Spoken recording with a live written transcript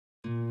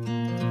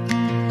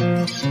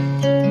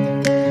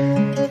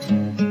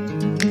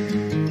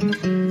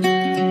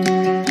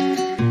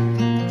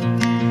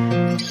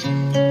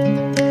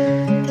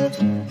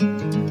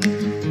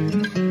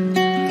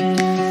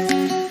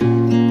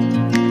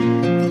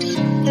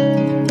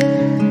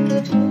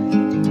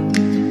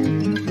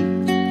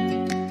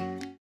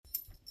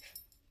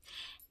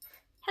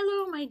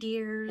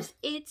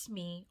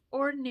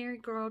ordinary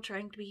girl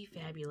trying to be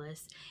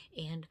fabulous,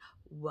 and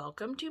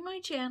welcome to my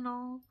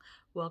channel.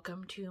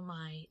 Welcome to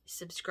my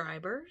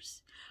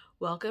subscribers.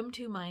 Welcome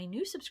to my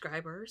new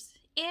subscribers,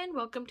 and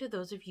welcome to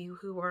those of you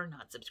who are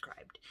not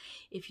subscribed.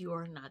 If you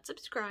are not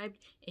subscribed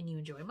and you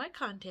enjoy my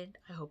content,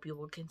 I hope you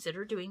will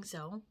consider doing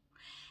so.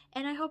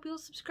 And I hope you'll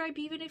subscribe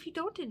even if you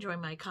don't enjoy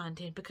my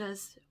content,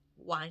 because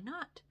why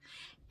not?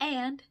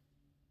 And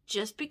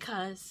just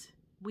because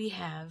we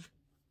have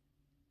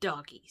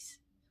doggies.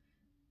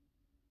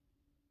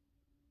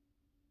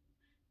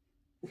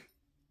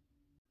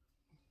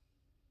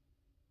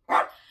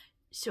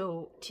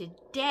 So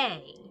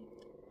today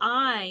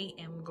I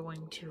am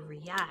going to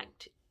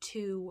react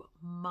to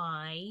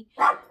my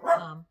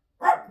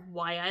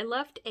why I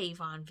left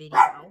Avon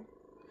video.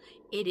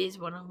 It is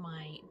one of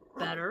my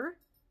better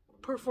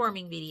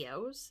performing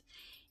videos,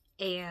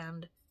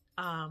 and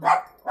I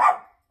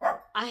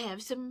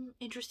have some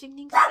interesting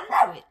things to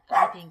add to it,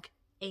 I think.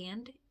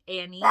 And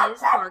Annie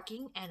is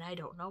barking, and I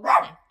don't know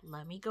why.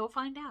 Let me go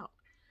find out.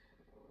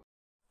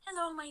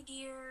 Hello, my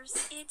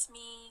dears. It's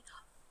me,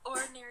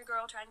 ordinary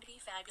girl trying to be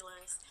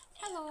fabulous.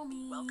 Hello,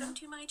 me. Welcome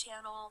to my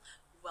channel.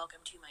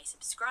 Welcome to my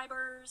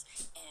subscribers,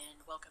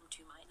 and welcome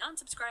to my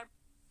non-subscribers.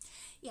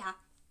 Yeah,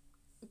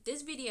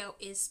 this video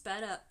is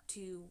sped up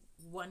to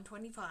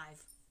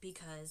 125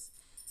 because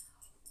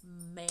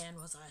man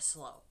was I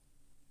slow.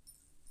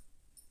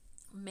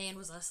 Man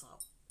was I slow.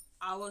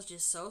 I was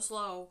just so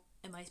slow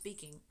in my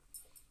speaking.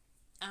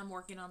 I'm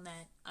working on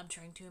that. I'm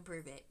trying to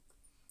improve it.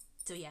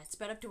 So yeah, it's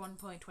sped up to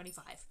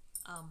 1.25.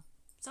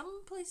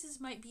 Some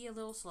places might be a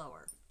little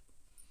slower.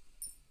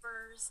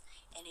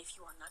 And if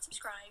you are not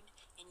subscribed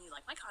and you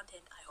like my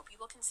content, I hope you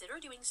will consider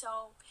doing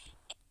so.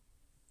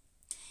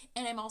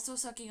 And I'm also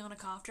sucking on a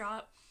cough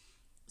drop.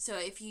 So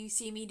if you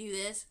see me do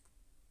this,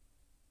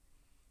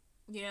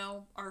 you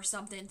know, or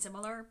something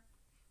similar,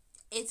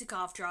 it's a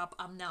cough drop.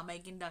 I'm now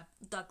making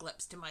duck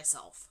lips to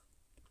myself.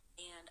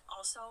 And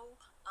also,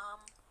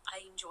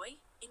 I enjoy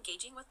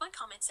engaging with my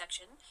comment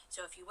section.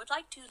 So if you would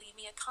like to leave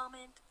me a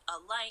comment, a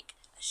like,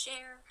 a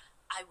share,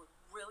 I would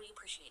really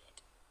appreciate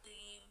it.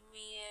 Leave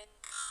me a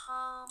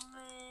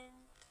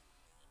comment,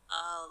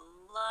 a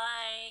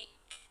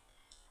like,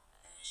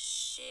 a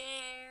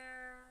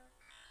share.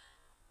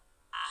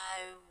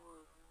 I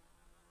would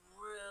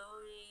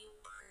really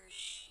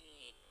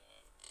appreciate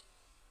it.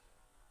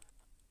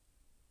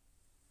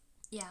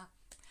 Yeah,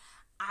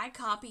 I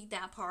copied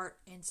that part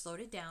and slowed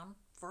it down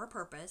for a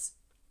purpose,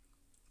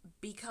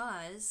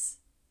 because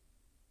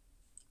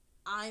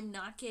I'm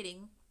not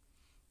kidding.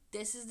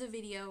 This is the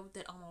video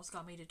that almost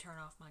got me to turn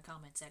off my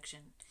comment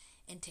section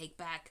and take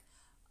back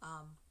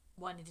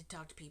wanting to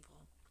talk to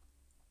people.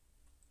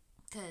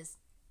 Because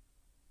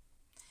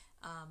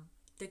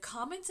the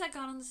comments I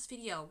got on this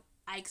video,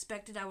 I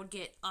expected I would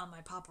get on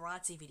my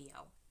paparazzi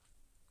video.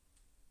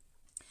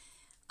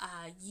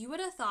 You would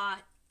have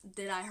thought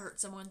that I hurt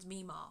someone's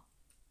meemaw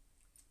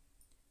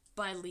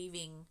by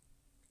leaving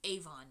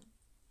Avon.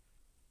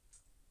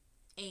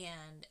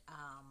 And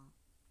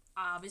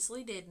I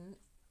obviously didn't.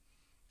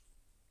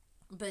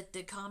 But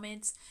the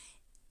comments,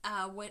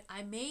 when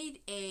I made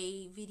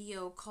a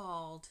video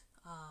called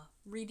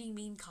Reading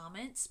Mean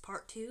Comments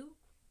Part 2,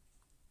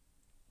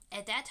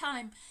 at that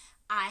time,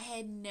 I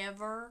had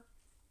never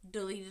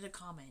deleted a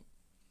comment.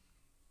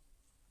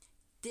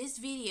 This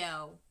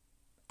video,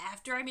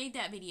 after I made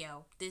that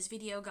video, this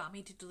video got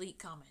me to delete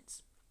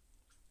comments.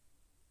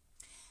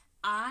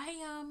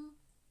 I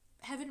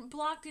haven't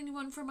blocked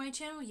anyone from my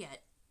channel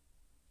yet,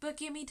 but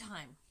give me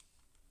time.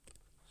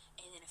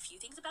 And then a few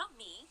things about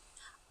me.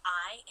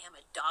 I am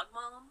a dog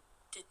mom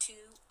to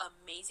two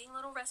amazing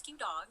little rescue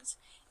dogs.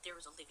 There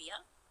is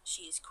Olivia.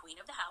 She is queen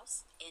of the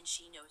house, and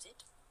she knows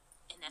it.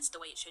 And that's the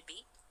way it should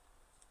be.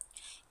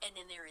 And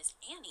then there is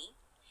Annie,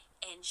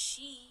 and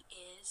she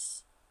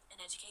is an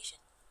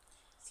education.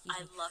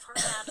 I love her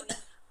madly.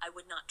 I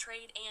would not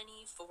trade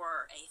Annie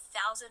for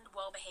 1,000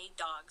 well-behaved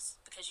dogs,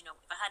 because, you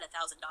know, if I had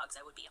 1,000 dogs,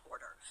 I would be a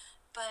hoarder.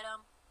 But,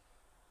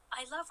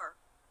 I love her.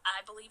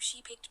 I believe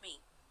she picked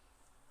me.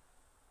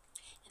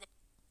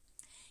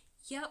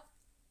 Yep,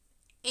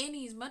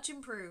 Annie's much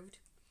improved,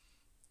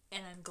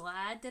 and I'm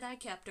glad that I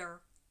kept her,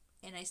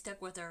 and I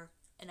stuck with her,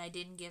 and I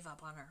didn't give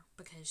up on her,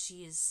 because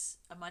she is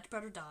a much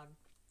better dog.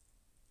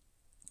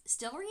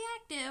 Still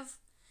reactive,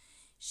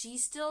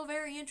 she's still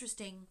very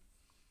interesting,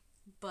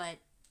 but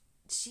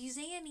she's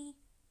Annie.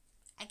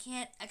 I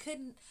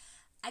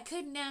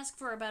couldn't ask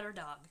for a better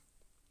dog.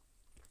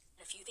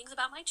 A few things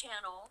about my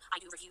channel. I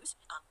do reviews.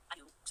 I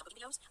do some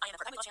cooking videos. I am a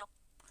first-time channel.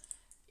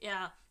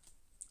 Yeah.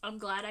 I'm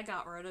glad I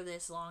got rid of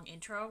this long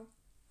intro,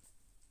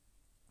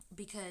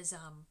 because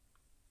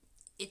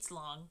it's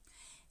long,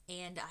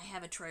 and I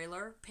have a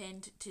trailer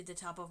pinned to the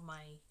top of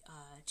my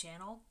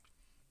channel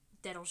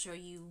that'll show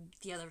you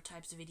the other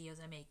types of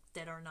videos I make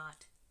that are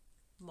not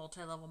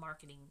multi-level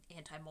marketing,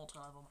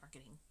 anti-multi-level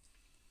marketing.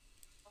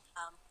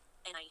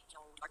 And I, you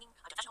know, gardening,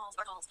 professionals,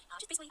 garden halls,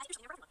 just basically I do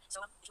something for everyone.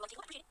 So if you like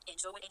to, appreciate it,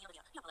 and so would Annie and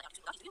Olivia. You know, like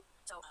I do.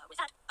 So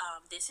with that,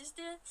 this is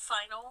the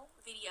final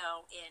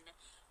video in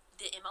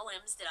the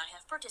MLMs that I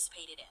have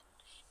participated in.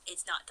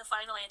 It's not the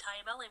final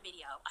anti-MLM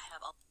video. I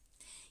have a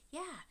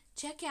Yeah,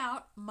 check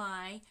out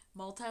my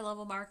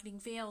multi-level marketing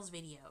fails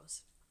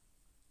videos.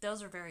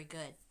 Those are very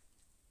good.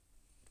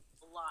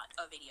 lot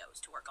of videos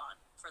to work on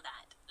for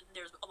that.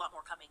 There's a lot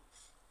more coming.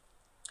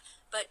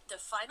 But the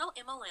final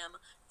MLM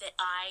that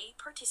I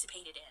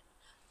participated in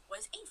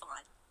was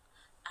Avon.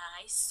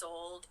 I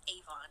sold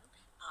Avon.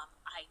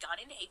 I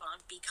got into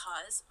Avon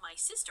because my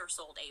sister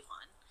sold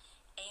Avon,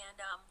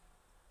 and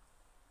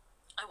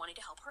I wanted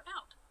to help her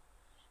out.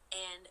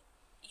 And,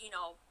 you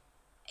know,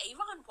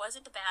 Avon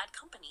wasn't a bad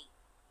company.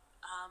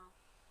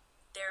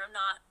 They're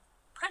not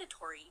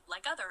predatory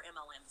like other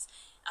MLMs.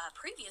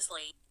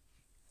 Previously,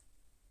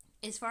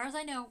 As far as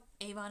I know,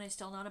 Avon is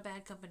still not a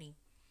bad company.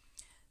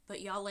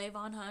 But y'all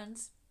Avon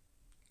Huns,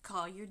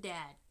 call your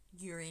dad.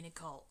 You're in a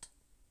cult.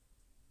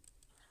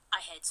 I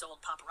had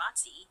sold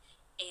Paparazzi,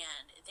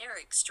 and they're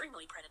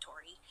extremely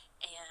predatory,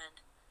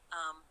 and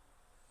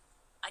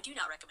I do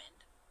not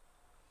recommend.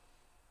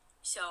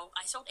 So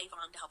I sold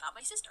Avon to help out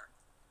my sister.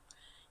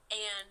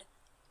 And,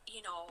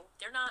 you know,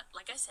 they're not,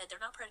 like I said, they're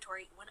not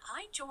predatory. When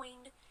I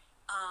joined,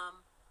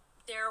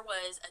 there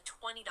was a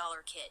 $20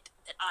 kit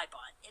that I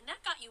bought, and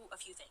that got you a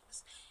few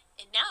things.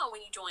 And now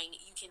when you join,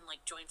 you can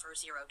like join for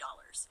 $0.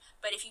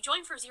 But if you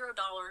join for $0,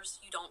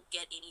 you don't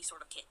get any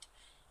sort of kit.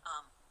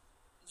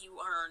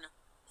 You earn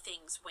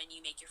things when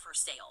you make your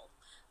first sale.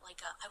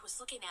 Like I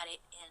was looking at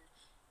it, and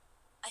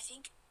I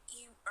think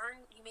you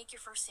make your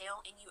first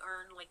sale, and you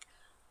earn like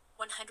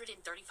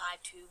 135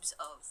 tubes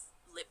of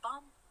lip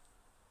balm.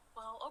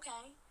 Well,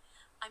 okay.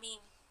 I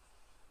mean,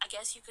 I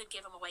guess you could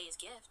give them away as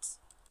gifts.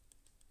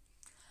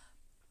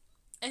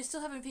 I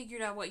still haven't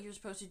figured out what you're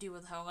supposed to do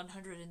with how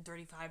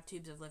 135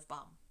 tubes of lip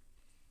balm.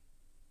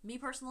 Me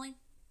personally,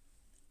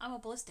 I'm a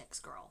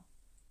Blistex girl.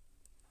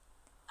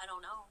 I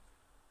don't know.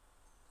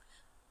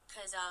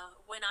 Because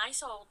when I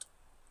sold,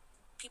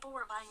 people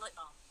weren't buying lip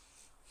balm.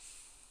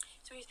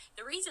 So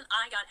the reason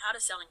I got out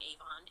of selling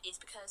Avon is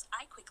because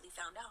I quickly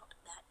found out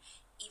that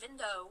even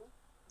though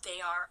they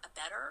are a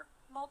better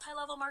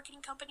multi-level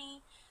marketing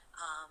company,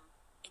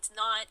 it's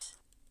not.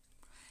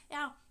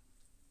 Yeah,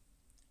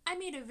 I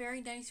made a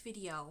very nice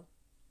video,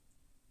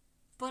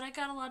 but I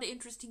got a lot of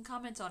interesting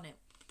comments on it.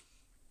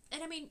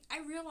 And I mean, I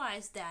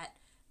realized that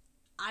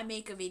I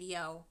make a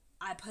video,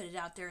 I put it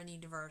out there in the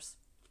universe,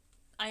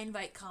 I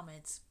invite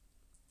comments.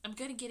 I'm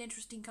gonna get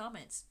interesting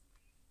comments.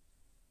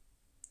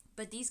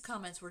 But these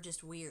comments were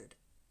just weird.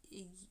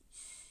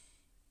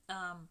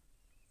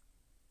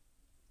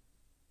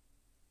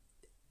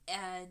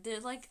 They're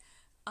like,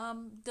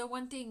 the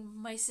one thing,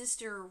 my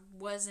sister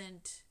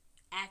wasn't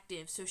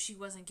active, so she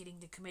wasn't getting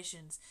the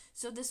commissions.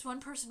 So this one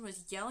person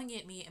was yelling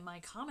at me in my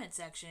comment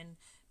section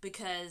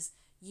because,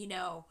 you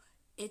know,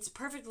 it's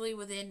perfectly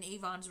within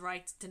Avon's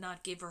rights to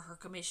not give her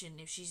commission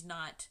if she's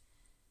not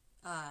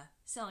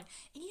selling.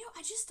 And you know,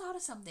 I just thought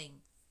of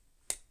something.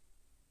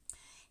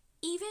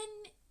 Even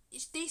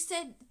they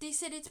said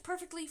it's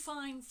perfectly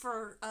fine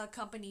for a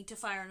company to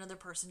fire another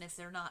person if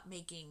they're not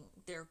making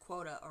their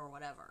quota or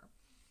whatever,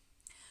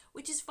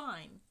 which is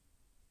fine,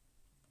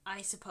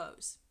 I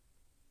suppose.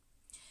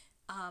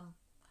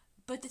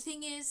 But the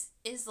thing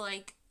is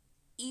like,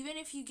 even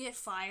if you get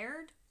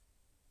fired,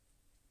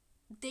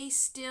 they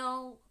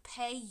still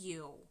pay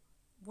you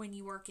when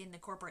you work in the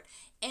corporate.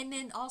 And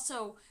then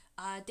also,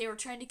 they were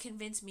trying to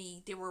convince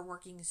me, they were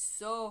working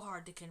so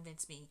hard to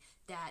convince me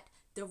that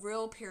the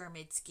real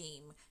pyramid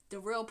scheme, the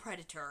real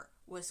predator,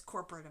 was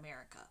corporate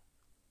America.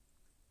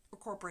 Or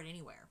corporate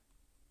anywhere.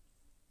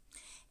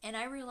 And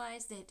I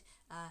realized that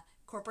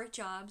corporate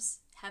jobs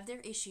have their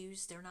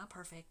issues, they're not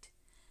perfect.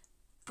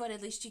 But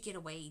at least you get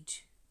a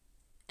wage.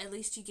 At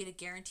least you get a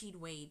guaranteed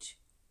wage.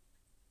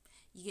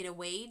 You get a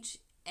wage,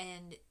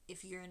 and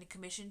if you're in a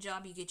commission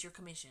job, you get your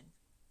commission.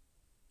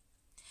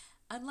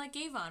 Unlike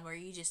Avon, where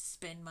you just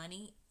spend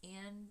money,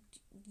 and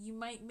you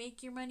might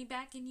make your money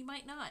back, and you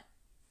might not.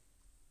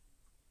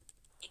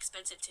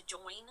 Expensive to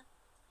join.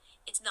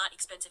 It's not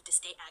expensive to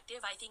stay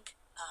active. I think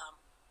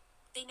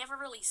they never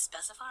really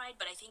specified,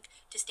 but I think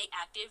to stay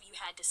active, you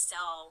had to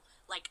sell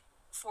like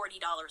 $40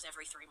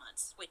 every 3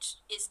 months, which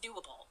is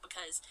doable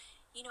because,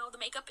 you know, the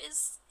makeup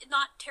is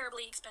not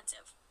terribly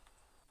expensive.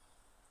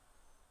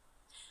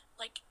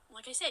 Like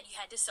I said, you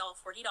had to sell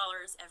 $40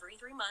 every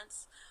 3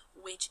 months,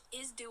 which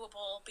is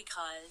doable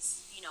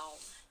because, you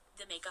know,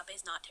 the makeup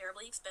is not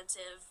terribly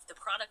expensive. The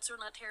products are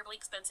not terribly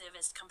expensive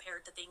as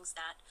compared to things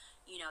that,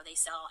 you know, they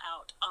sell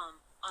out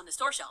on the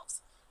store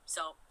shelves.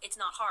 So it's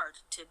not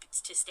hard to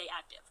stay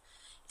active.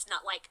 It's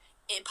not like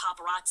in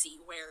Paparazzi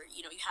where,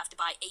 you know, you have to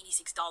buy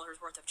 $86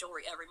 worth of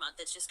jewelry every month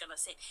that's just going to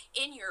sit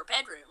in your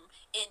bedroom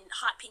in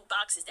hot pink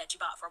boxes that you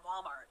bought from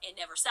Walmart and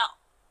never sell.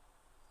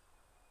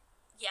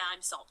 Yeah,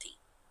 I'm salty.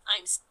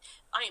 I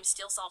am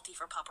still salty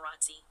from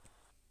Paparazzi.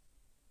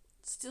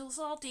 Still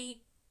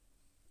salty.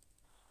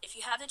 If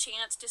you have the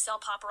chance to sell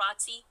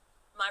Paparazzi,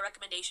 my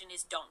recommendation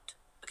is don't,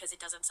 because it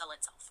doesn't sell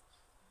itself.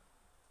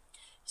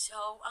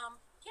 So,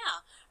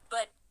 yeah,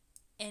 but...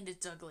 And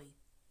it's ugly.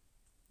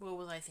 What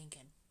was I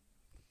thinking?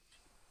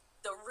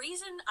 The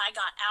reason I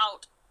got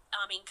out,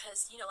 I mean,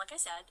 because, you know, like I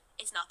said,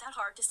 It's not that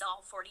hard to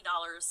sell $40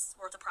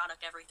 worth of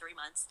product every 3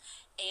 months.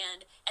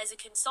 And as a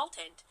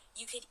consultant,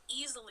 you could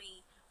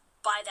easily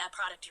buy that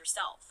product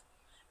yourself,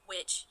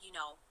 which,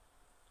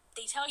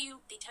 they tell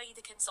you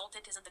the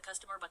consultant isn't the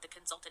customer, but the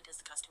consultant is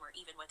the customer,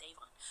 even with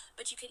Avon.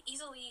 But you could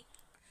easily,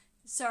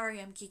 Sorry,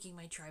 I'm kicking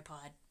my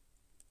tripod.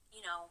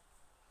 you know,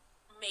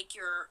 make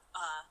your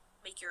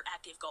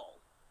active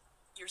goal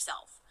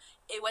yourself.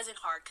 It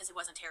wasn't hard because it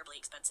wasn't terribly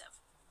expensive.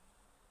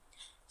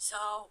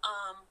 So,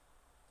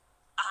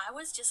 I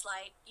was just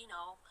like,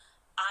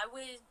 I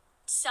would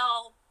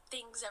sell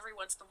things every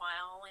once in a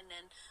while, and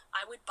then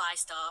I would buy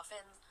stuff,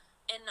 and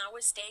I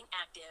was staying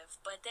active.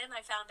 But then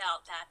I found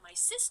out that my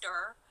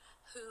sister,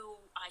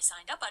 who I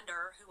signed up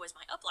under, who was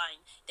my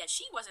upline, that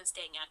she wasn't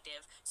staying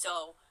active.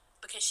 So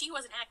because she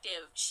wasn't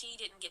active, she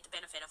didn't get the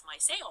benefit of my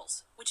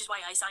sales, which is why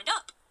I signed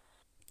up.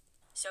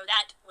 So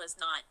that was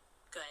not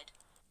good.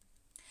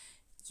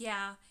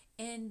 Yeah,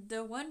 and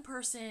the one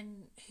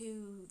person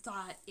who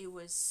thought it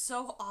was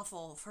so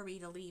awful for me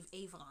to leave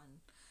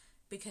Avon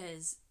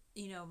because,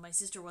 my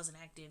sister wasn't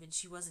active and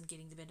she wasn't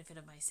getting the benefit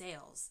of my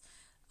sales,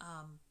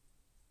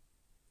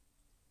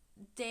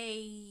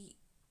 they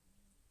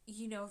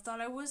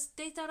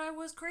thought I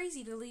was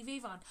crazy to leave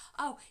Avon.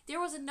 Oh, there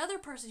was another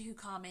person who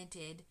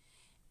commented,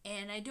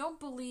 and I don't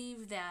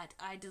believe that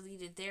I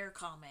deleted their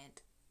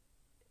comment,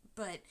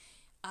 but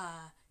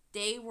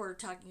they were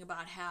talking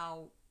about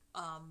how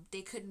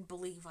they couldn't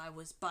believe I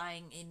was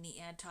buying in the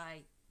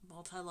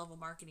multi-level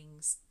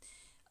marketing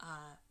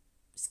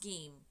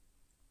scheme,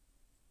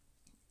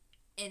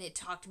 and it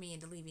talked me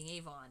into leaving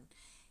Avon.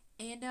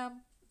 And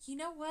you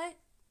know what?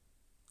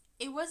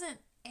 It wasn't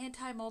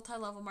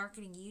multi-level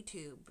marketing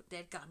YouTube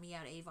that got me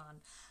out of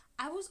Avon.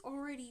 I was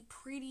already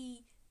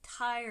pretty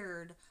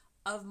tired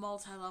of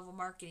multi-level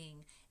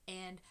marketing,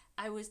 and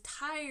I was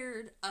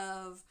tired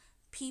of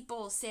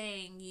people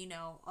saying,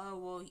 oh,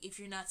 well, if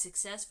you're not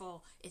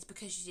successful, it's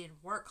because you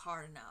didn't work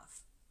hard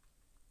enough.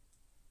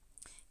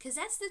 Because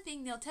that's the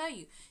thing they'll tell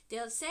you.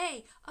 They'll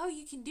say, oh,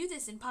 you can do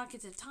this in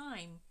pockets of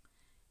time.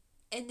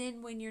 And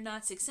then when you're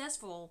not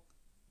successful,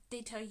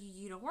 they tell you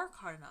you don't work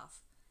hard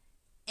enough.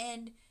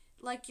 And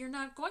like, you're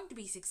not going to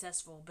be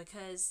successful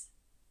because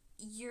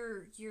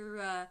your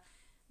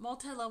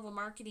multi-level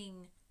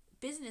marketing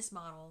business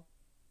model,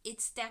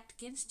 it's stacked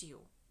against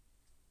you.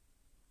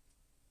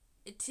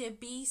 To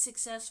be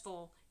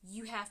successful,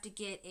 you have to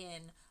get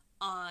in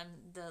on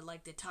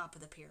the top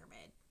of the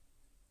pyramid.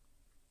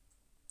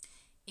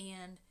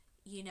 And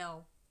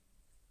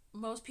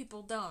most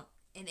people don't.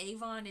 And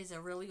Avon is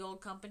a really old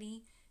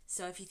company,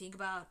 so if you think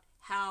about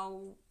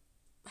how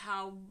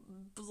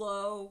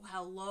low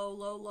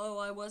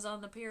I was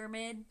on the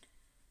pyramid,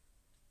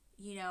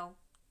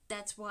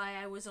 that's why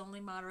I was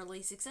only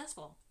moderately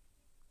successful.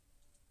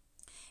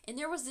 And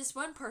there was this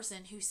one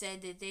person who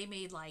said that they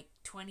made like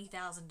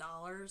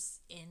 $20,000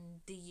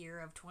 in the year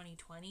of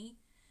 2020,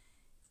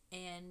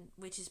 and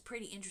which is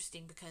pretty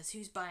interesting because who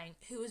is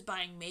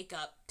buying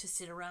makeup to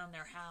sit around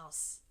their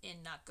house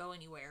and not go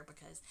anywhere?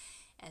 Because,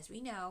 as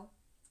we know,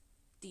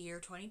 the year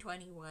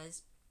 2020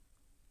 was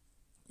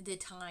the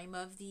time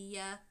of the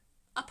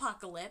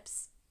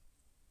apocalypse,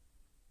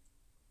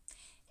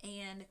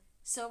 and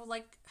so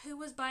who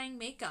was buying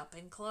makeup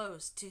and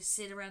clothes to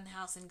sit around the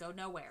house and go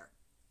nowhere?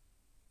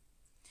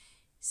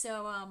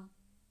 So,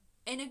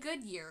 in a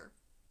good year,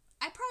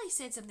 I probably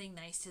said something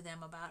nice to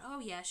them about, oh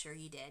yeah, sure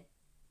you did.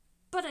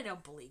 But I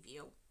don't believe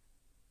you.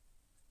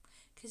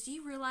 Because do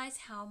you realize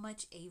how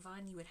much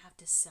Avon you would have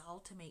to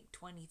sell to make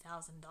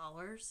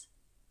 $20,000?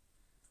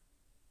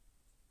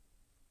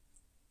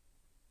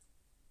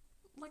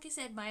 Like I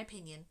said, my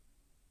opinion,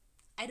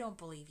 I don't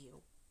believe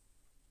you.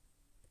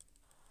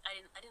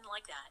 I didn't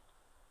like that.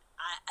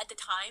 At the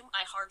time,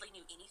 I hardly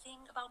knew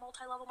anything about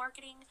multi-level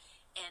marketing,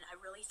 and I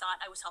really thought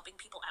I was helping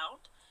people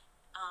out.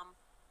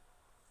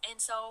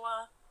 And so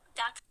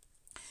that.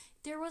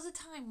 There was a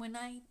time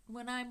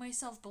when I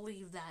myself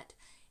believed that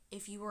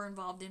if you were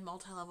involved in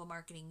multi-level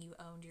marketing, you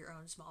owned your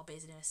own small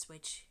business,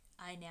 which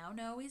I now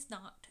know is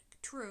not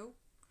true.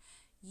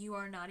 You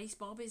are not a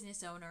small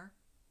business owner.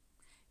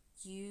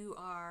 You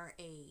are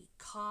a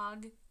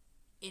cog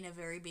in a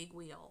very big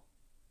wheel,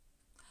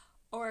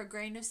 or a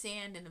grain of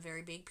sand in a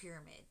very big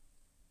pyramid.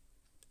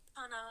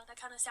 That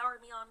kind of soured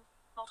me on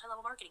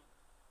multi-level marketing.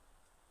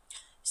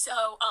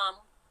 So,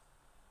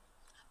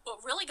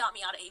 what really got me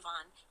out of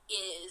Avon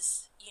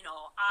is,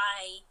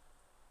 I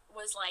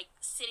was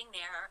sitting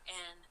there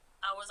and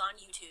I was on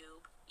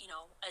YouTube,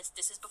 as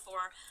this is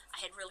before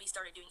I had really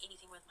started doing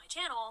anything with my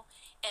channel,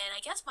 and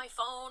I guess my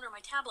phone or my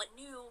tablet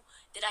knew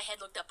that I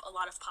had looked up a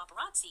lot of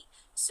paparazzi.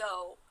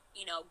 So,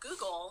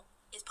 Google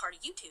is part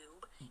of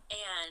YouTube,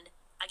 and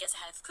I guess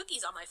I have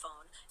cookies on my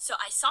phone. So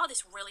I saw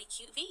this really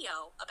cute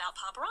video about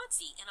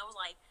paparazzi, and I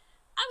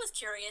was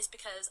curious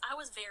because I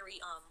was very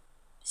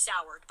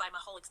soured by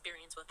my whole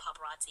experience with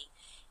paparazzi.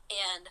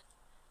 And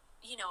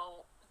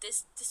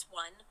this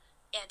one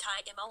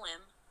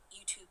anti-MLM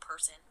YouTube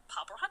person,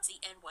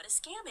 paparazzi, and what a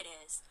scam it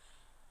is.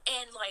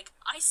 And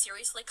I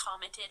seriously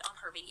commented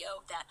on her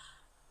video that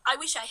I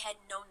wish I had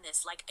known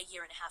this like a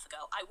year and a half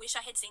ago. I wish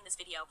I had seen this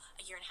video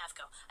a year and a half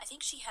ago. I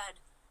think she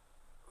had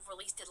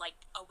released it like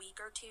a week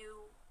or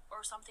two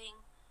or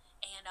something.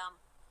 And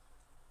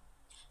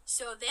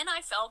so then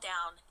I fell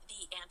down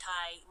the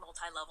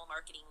multi-level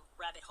marketing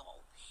rabbit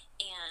hole.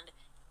 And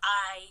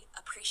I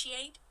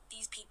appreciate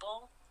these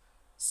people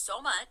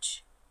so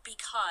much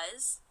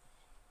because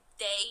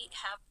they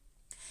have...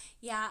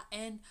 Yeah,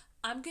 and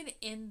I'm gonna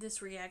end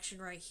this reaction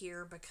right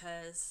here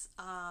because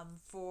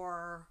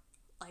for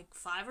like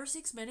 5 or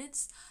 6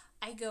 minutes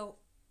I go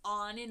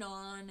on and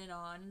on and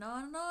on and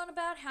on and on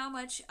about how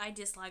much I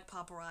dislike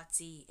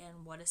paparazzi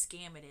and what a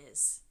scam it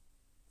is,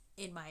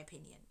 in my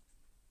opinion.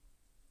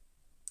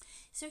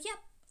 So yep,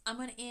 I'm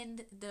gonna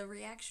end the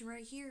reaction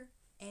right here,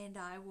 and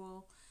I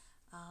will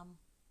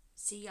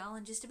see y'all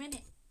in just a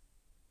minute.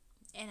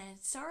 And I'm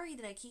sorry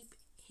that I keep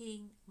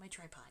hitting my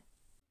tripod.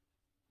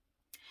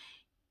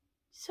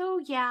 So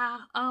yeah,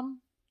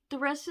 the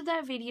rest of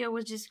that video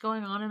was just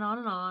going on and on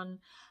and on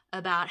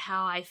about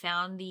how I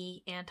found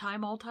the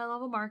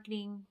anti-multi-level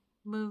marketing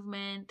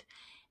movement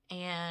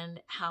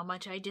and how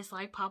much I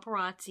dislike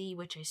paparazzi,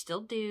 which I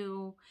still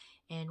do,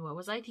 and what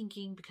was I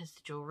thinking because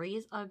the jewelry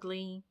is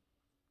ugly.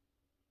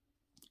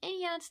 And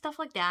yeah, stuff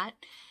like that.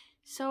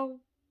 So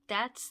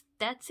that's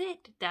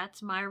it.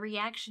 That's my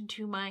reaction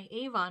to my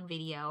Avon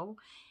video.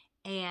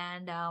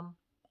 And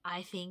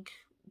I think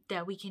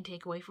that we can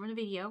take away from the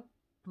video,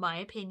 my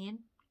opinion,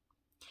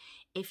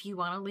 if you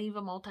want to leave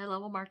a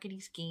multi-level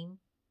marketing scheme,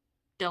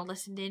 don't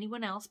listen to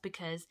anyone else,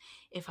 because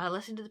if I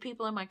listened to the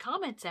people in my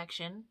comment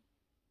section,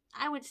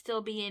 I would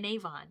still be in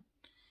Avon.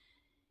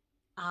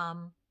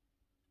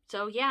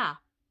 So yeah,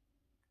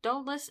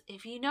 don't listen.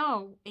 If you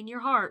know in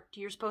your heart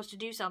you're supposed to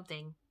do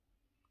something,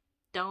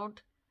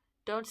 don't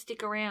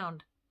stick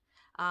around.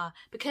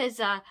 Because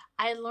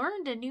I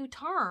learned a new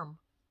term,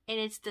 and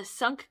it's the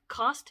sunk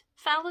cost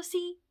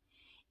fallacy.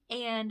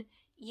 And,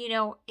 you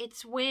know,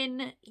 it's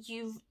when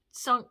you've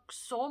sunk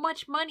so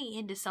much money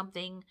into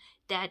something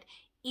that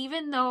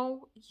even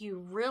though you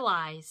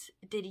realize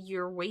that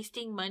you're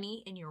wasting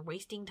money and you're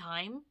wasting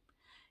time,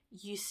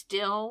 you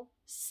still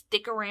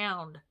stick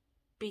around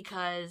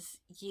because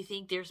you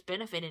think there's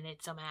benefit in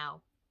it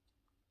somehow.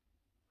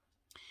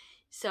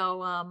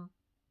 So,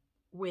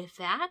 with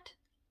that,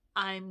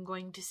 I'm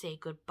going to say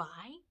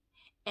goodbye,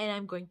 and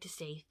I'm going to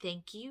say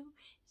thank you.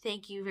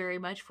 Thank you very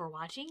much for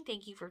watching.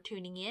 Thank you for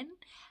tuning in.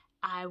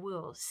 I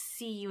will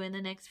see you in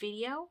the next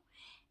video.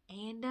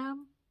 And,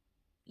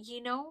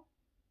 you know,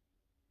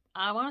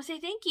 I want to say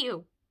thank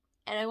you.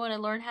 And I want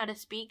to learn how to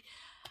speak.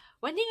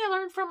 One thing I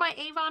learned from my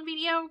Avon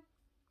video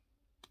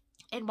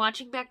and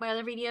watching back my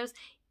other videos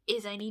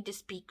is I need to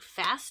speak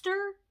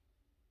faster.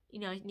 You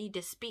know, I need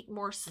to speak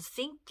more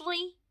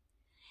succinctly.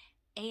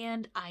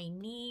 And I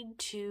need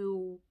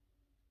to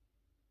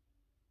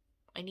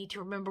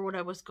remember what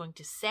I was going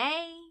to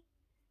say.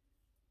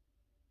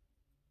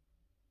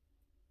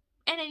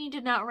 And I need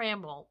to not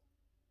ramble.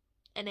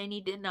 And I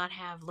need to not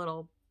have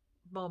little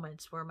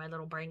moments where my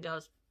little brain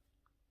goes.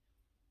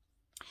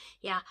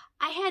 Yeah,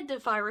 I had the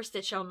virus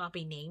that shall not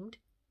be named.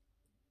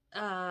 It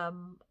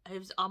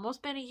was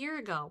almost been a year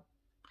ago.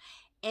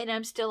 And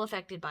I'm still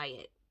affected by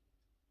it.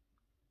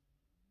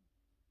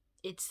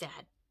 It's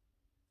sad.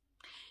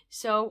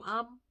 So,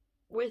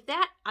 with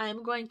that,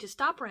 I'm going to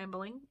stop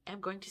rambling.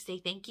 I'm going to say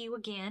thank you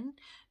again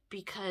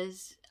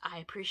because I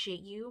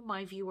appreciate you,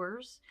 my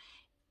viewers.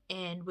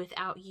 And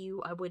without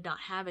you, I would not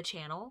have a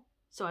channel.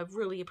 So I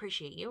really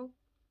appreciate you.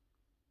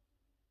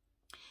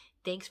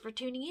 Thanks for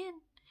tuning in.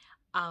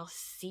 I'll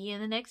see you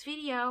in the next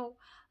video.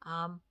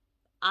 I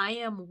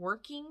am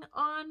working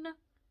on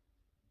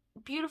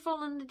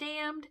Beautiful and the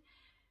Damned.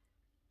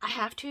 I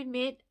have to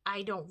admit,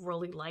 I don't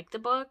really like the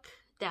book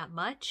that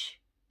much.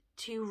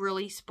 Two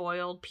really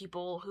spoiled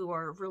people who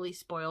are really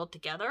spoiled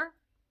together.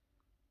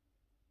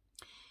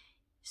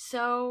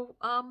 So,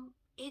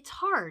 it's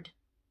hard.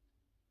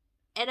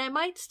 And I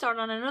might start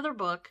on another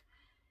book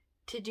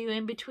to do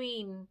in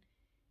between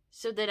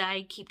so that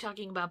I keep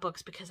talking about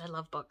books because I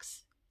love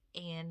books.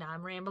 And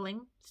I'm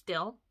rambling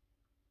still.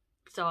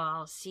 So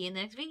I'll see you in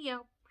the next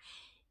video.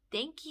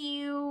 Thank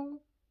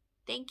you.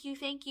 Thank you,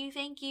 thank you,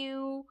 thank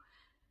you.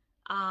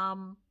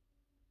 I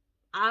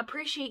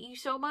appreciate you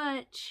so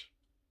much.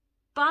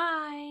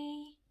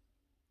 Bye.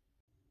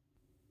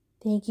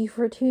 Thank you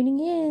for tuning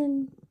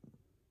in.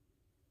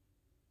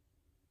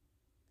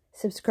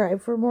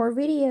 Subscribe for more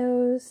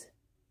videos.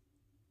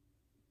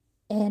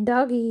 And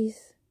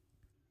doggies.